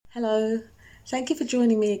Hello, thank you for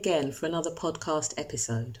joining me again for another podcast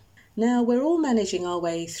episode. Now, we're all managing our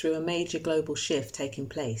way through a major global shift taking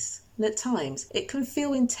place, and at times it can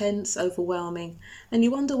feel intense, overwhelming, and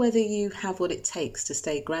you wonder whether you have what it takes to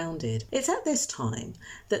stay grounded. It's at this time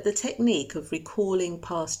that the technique of recalling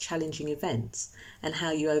past challenging events and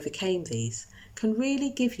how you overcame these can really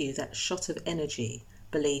give you that shot of energy,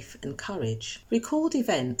 belief, and courage. Recalled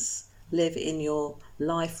events live in your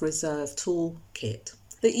life reserve toolkit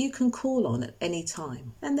that you can call on at any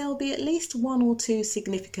time. And there'll be at least one or two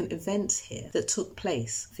significant events here that took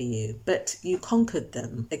place for you, but you conquered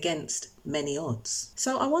them against many odds.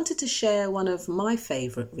 So I wanted to share one of my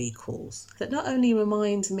favourite recalls that not only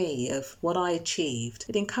reminds me of what I achieved,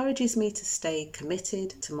 it encourages me to stay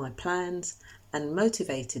committed to my plans and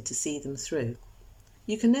motivated to see them through.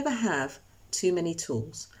 You can never have too many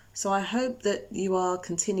tools, so I hope that you are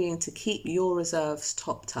continuing to keep your reserves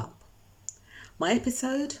topped up. My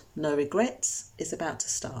episode, No Regrets, is about to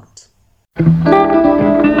start. The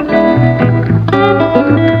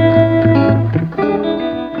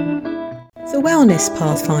Wellness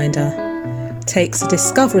Pathfinder takes a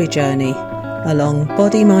discovery journey along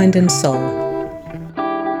body, mind and soul.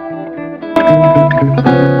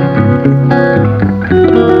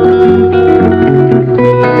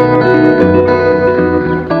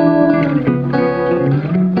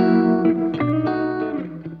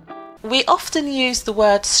 We often use the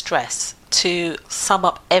word stress to sum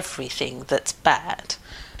up everything that's bad.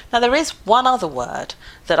 Now, there is one other word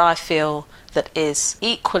that I feel that is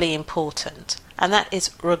equally important, and that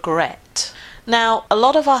is regret. Now, a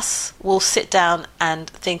lot of us will sit down and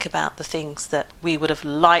think about the things that we would have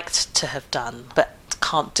liked to have done but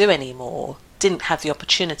can't do anymore, didn't have the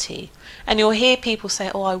opportunity. And you'll hear people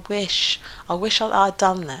say, I wish I'd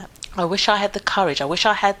done that. I wish I had the courage. I wish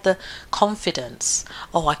I had the confidence.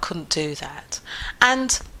 I couldn't do that.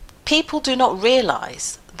 And people do not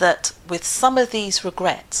realise that with some of these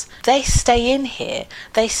regrets, they stay in here.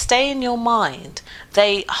 They stay in your mind.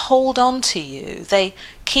 They hold on to you. They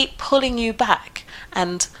keep pulling you back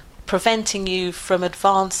and preventing you from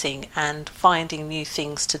advancing and finding new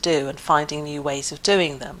things to do and finding new ways of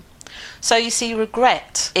doing them. So you see,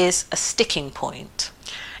 regret is a sticking point.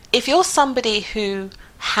 If you're somebody who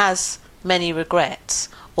has many regrets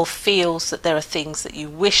or feels that there are things that you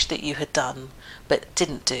wish that you had done but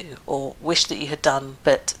didn't do, or wish that you had done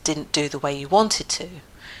but didn't do the way you wanted to,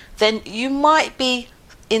 then you might be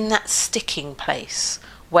in that sticking place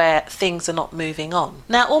where things are not moving on.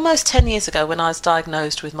 Now, almost 10 years ago, when I was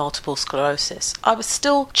diagnosed with multiple sclerosis, I was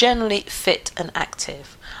still generally fit and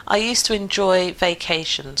active. I used to enjoy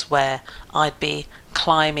vacations where I'd be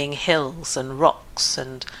climbing hills and rocks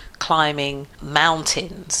and climbing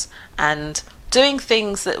mountains and doing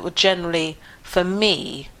things that were generally, for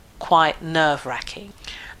me, quite nerve-wracking.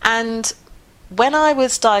 And when I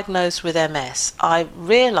was diagnosed with MS, I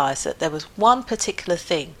realised that there was one particular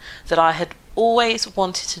thing that I had always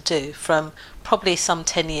wanted to do from probably some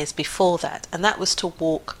 10 years before that, and that was to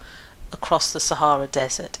walk across the Sahara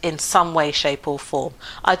Desert in some way, shape or form.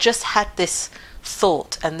 I just had this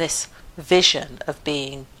thought and this vision of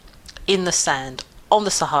being in the sand on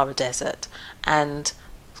the Sahara Desert and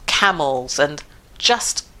camels and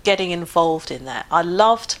just getting involved in that. I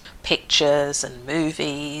loved pictures and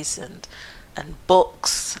movies and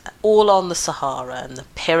books all on the Sahara and the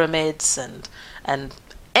pyramids and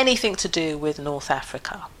anything to do with North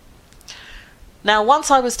Africa. Now, once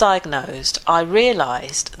I was diagnosed, I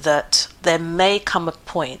realised that there may come a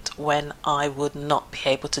point when I would not be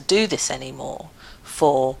able to do this anymore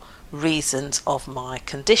for reasons of my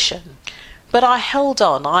condition. But I held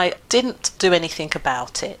on. I didn't do anything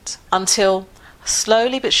about it until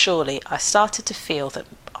slowly but surely I started to feel that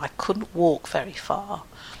I couldn't walk very far,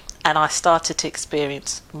 and I started to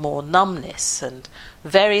experience more numbness and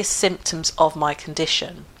various symptoms of my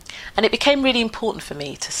condition. And it became really important for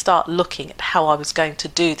me to start looking at how I was going to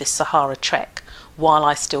do this Sahara trek while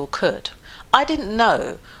I still could. I didn't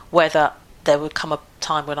know whether there would come a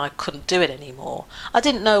time when I couldn't do it anymore. I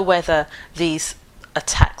didn't know whether these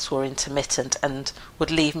attacks were intermittent and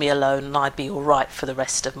would leave me alone and I'd be all right for the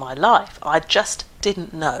rest of my life. I just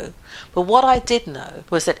didn't know. But what I did know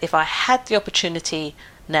was that if I had the opportunity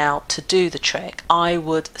now to do the trek, I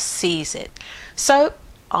would seize it. So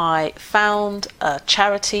I found a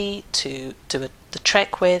charity to do the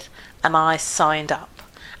trek with, and I signed up.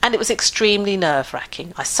 And it was extremely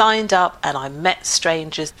nerve-wracking. I signed up and I met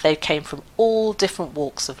strangers. They came from all different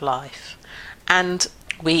walks of life. And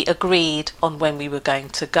we agreed on when we were going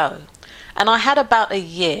to go. And I had about a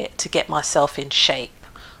year to get myself in shape,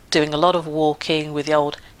 doing a lot of walking with the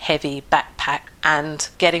old heavy backpack and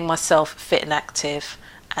getting myself fit and active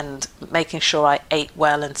and making sure I ate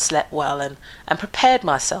well and slept well and prepared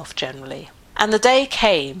myself generally. And the day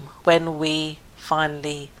came when we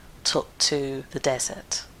finally took to the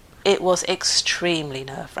desert. It was extremely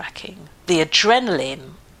nerve-wracking. The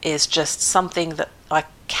adrenaline is just something that I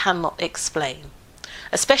cannot explain,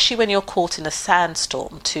 especially when you're caught in a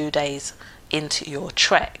sandstorm 2 days into your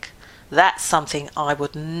trek. That's something I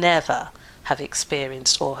would never have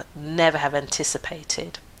experienced or never have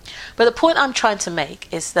anticipated. But the point I'm trying to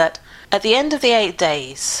make is that at the end of the 8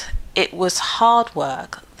 days, it was hard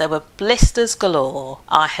work. There were blisters galore.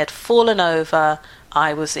 I had fallen over.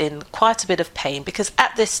 I was in quite a bit of pain because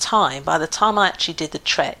at this time, by the time I actually did the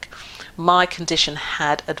trek, my condition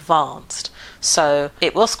had advanced. So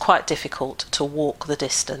it was quite difficult to walk the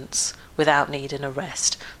distance without needing a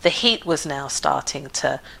rest. The heat was now starting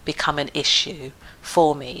to become an issue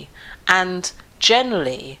for me. And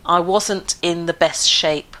generally, I wasn't in the best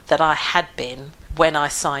shape that I had been when I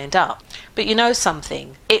signed up. But you know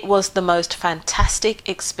something? It was the most fantastic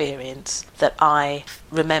experience that I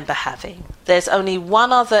remember having. There's only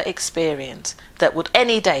one other experience that would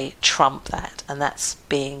any day trump that, and that's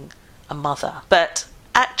being a mother. But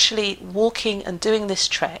actually walking and doing this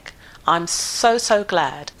trek, I'm so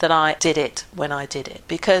glad that I did it when I did it,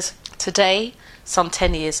 because today, some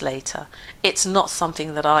 10 years later, it's not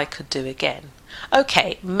something that I could do again.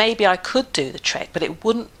 Okay, maybe I could do the trek, but it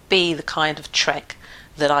wouldn't be the kind of trek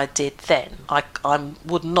that I did then. I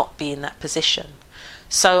would not be in that position.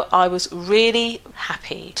 So I was really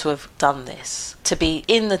happy to have done this, to be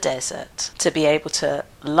in the desert, to be able to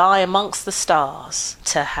lie amongst the stars,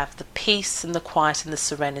 to have the peace and the quiet and the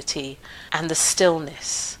serenity and the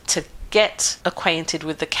stillness, to get acquainted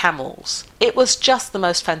with the camels. It was just the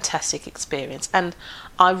most fantastic experience, and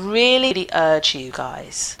I really urge you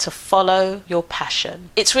guys to follow your passion.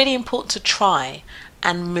 It's really important to try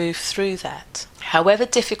and move through that, however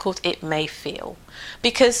difficult it may feel,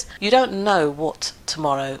 because you don't know what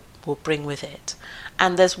tomorrow will bring with it.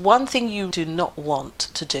 And there's one thing you do not want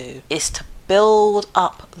to do, is to build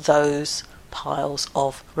up those piles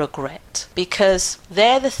of regret, because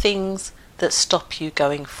they're the things that stop you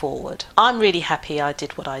going forward. I'm really happy I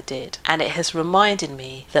did what I did, and it has reminded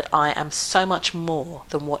me that I am so much more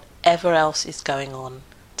than whatever else is going on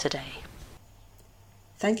today.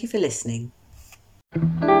 Thank you for listening.